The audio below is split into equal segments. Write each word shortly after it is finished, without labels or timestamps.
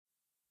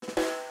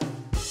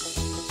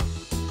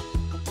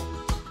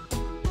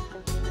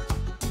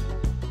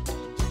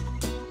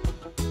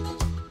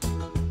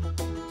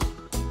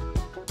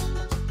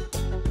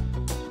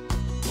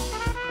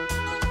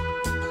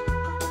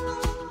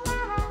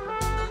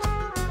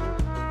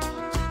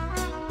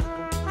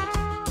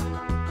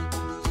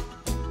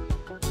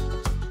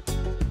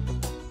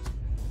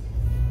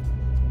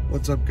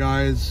What's up,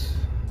 guys?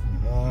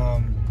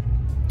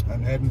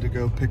 I'm heading to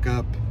go pick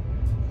up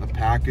a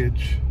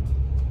package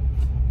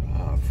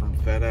from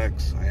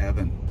FedEx. I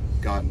haven't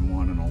gotten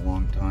one in a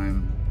long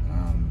time,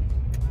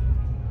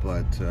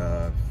 but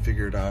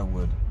figured I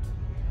would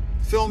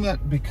film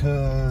it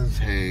because,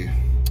 hey,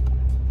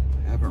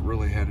 I haven't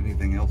really had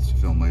anything else to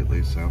film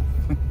lately, so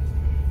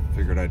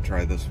figured I'd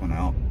try this one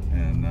out.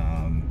 And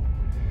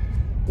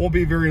won't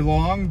be very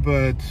long,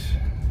 but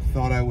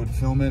thought I would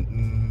film it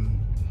and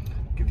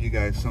give you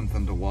guys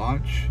something to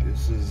watch.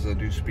 This is a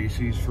new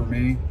species for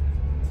me,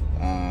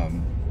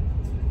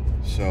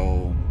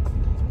 so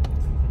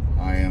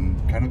I am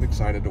kind of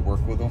excited to work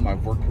with them.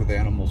 I've worked with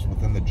animals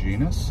within the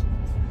genus,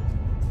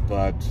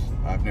 but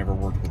I've never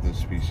worked with this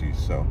species.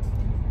 So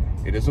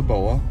it is a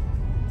boa,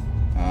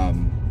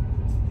 and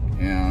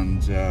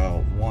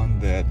one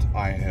that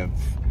I have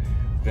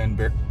been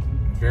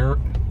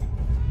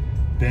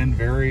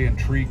very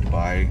intrigued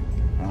by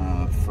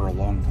for a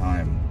long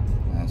time,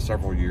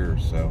 several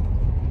years. So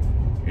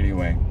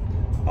anyway,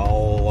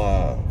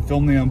 I'll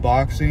film the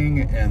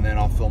unboxing and then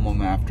I'll film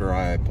them after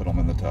I put them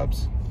in the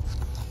tubs.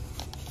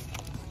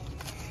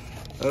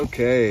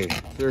 Okay,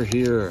 they're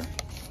here.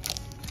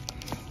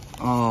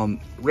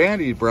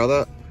 Randy,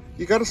 brother,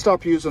 you gotta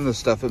stop using this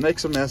stuff. It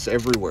makes a mess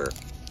everywhere.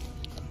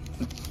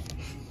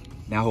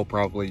 Now he'll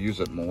probably use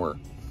it more.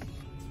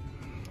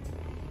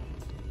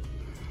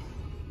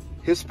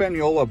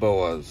 Hispaniola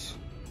boas,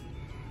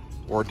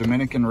 or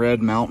Dominican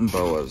Red Mountain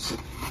Boas.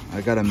 I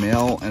got a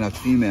male and a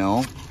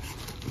female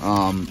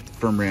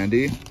from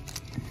Randy,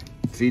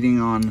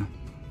 feeding on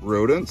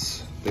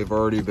rodents. They've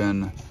already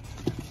been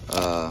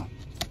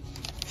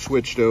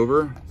switched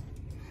over.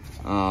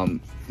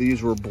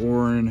 These were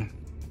born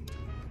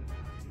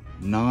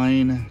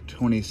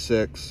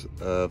 9/26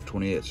 of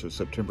 28, so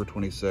September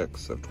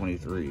 26 of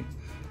 23.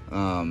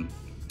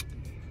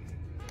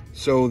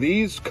 So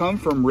these come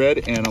from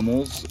red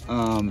animals,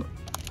 and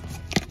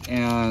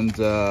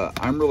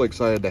I'm really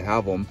excited to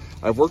have them.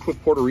 I've worked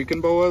with Puerto Rican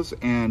boas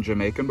and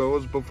Jamaican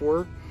boas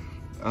before,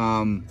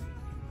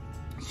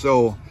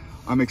 so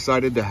I'm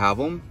excited to have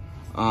them.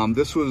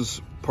 This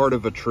was part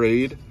of a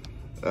trade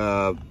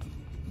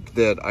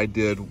that I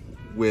did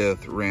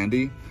with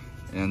Randy,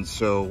 and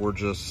so we're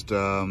just,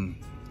 I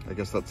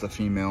guess that's the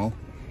female,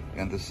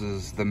 and this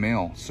is the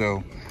male.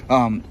 So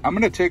I'm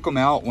gonna take them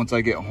out once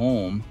I get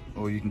home.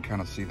 Oh, you can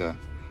kind of see the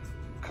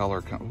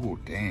color. Oh,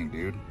 dang,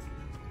 dude.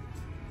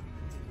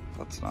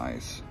 That's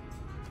nice.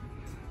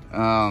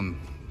 I'm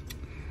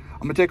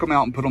gonna take them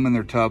out and put them in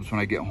their tubs when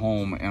I get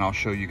home, and I'll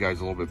show you guys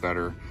a little bit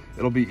better.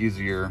 It'll be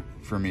easier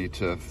for me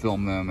to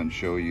film them and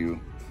show you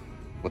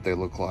what they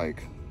look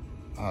like.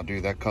 Oh,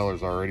 dude, that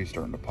color's already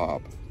starting to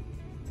pop.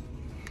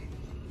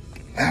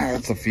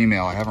 That's a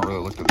female. I haven't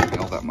really looked at the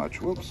male that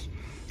much. Whoops.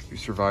 He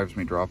survives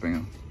me dropping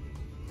him.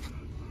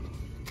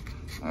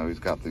 Oh, he's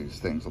got these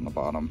things on the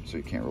bottom, so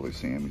you can't really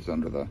see him. He's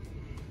under the,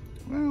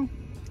 well,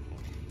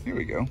 here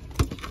we go.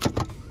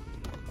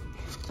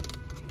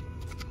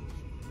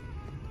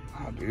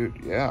 Oh, dude,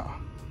 yeah.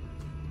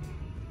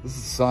 This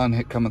is the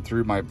sun coming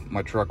through my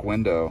truck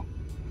window,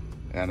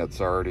 and it's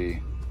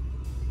already,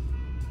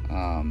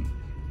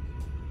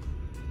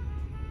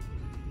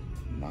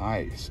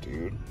 nice,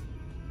 dude.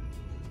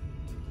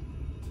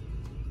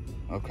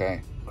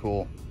 Okay,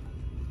 cool.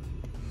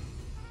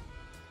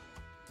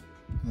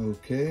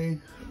 Okay.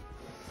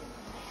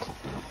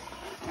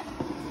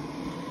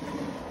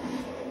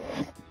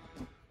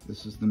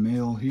 This is the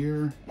male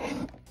here.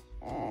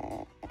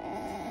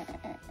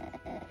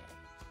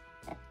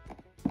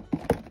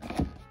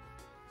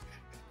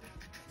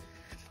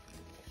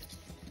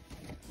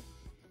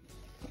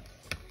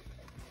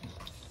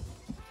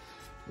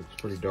 Looks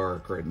pretty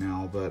dark right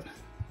now, but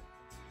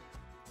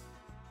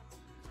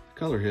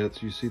color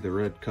hits, you see the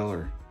red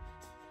color.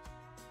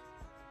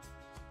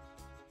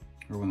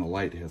 Or when the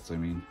light hits, I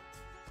mean.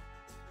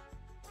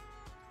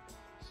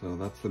 So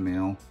that's the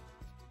male.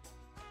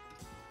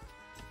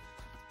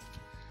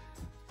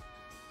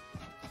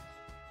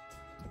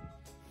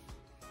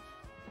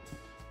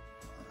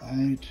 All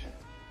right.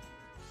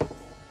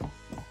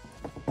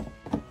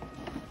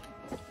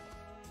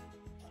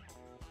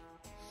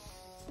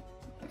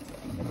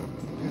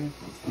 Okay.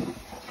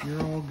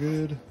 You're all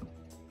good.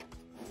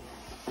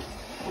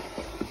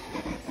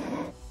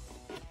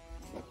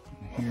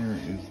 And here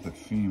is the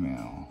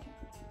female.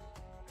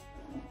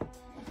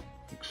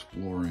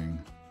 Exploring.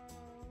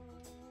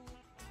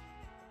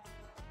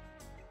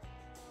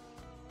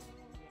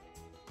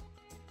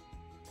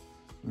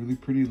 Really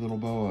pretty little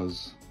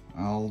boas.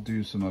 I'll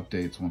do some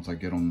updates once I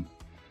get them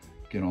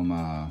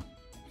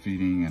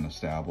feeding and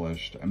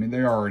established. I mean,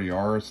 they already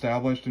are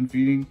established and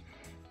feeding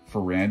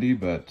for Randy,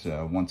 but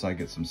once I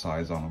get some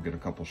size on them, get a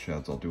couple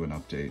sheds, I'll do an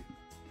update.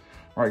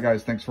 All right,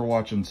 guys, thanks for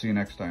watching. See you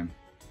next time.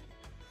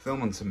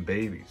 Filming some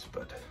babies,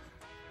 but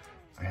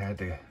I had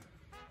to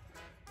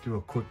do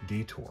a quick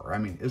detour. I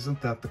mean, isn't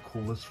that the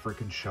coolest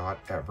freaking shot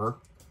ever?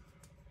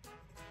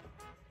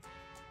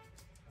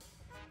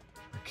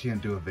 I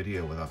can't do a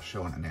video without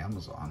showing an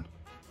Amazon.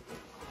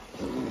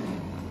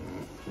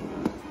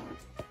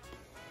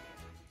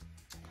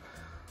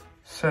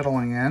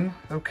 settling in,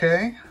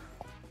 okay.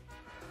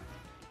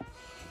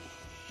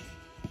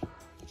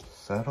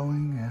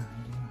 Settling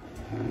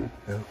in,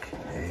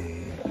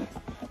 okay.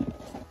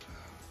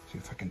 See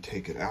if I can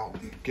take it out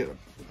and get a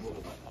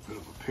little bit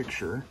of a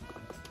picture.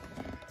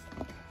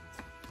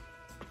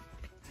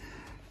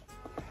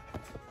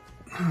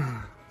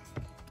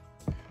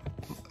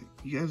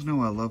 You guys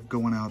know I love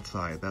going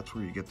outside. That's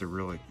where you get the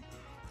really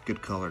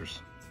good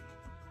colors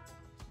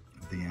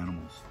of the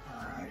animals.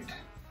 All right,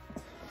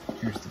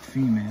 here's the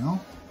female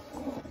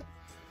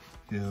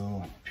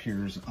who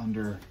appears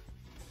under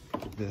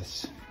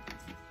this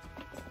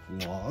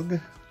log.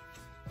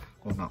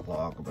 Well, not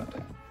log, but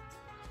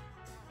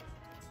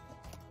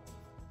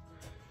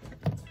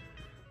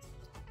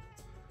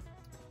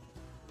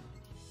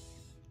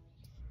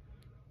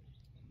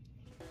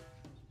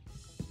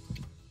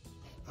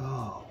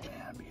oh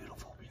man,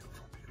 beautiful,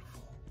 beautiful,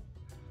 beautiful.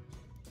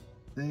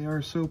 They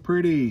are so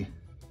pretty.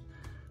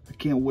 I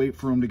can't wait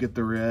for them to get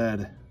the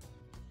red.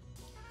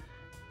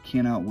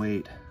 Cannot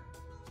wait.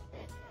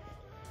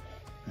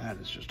 That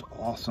is just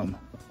awesome.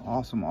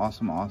 Awesome,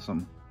 awesome,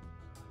 awesome.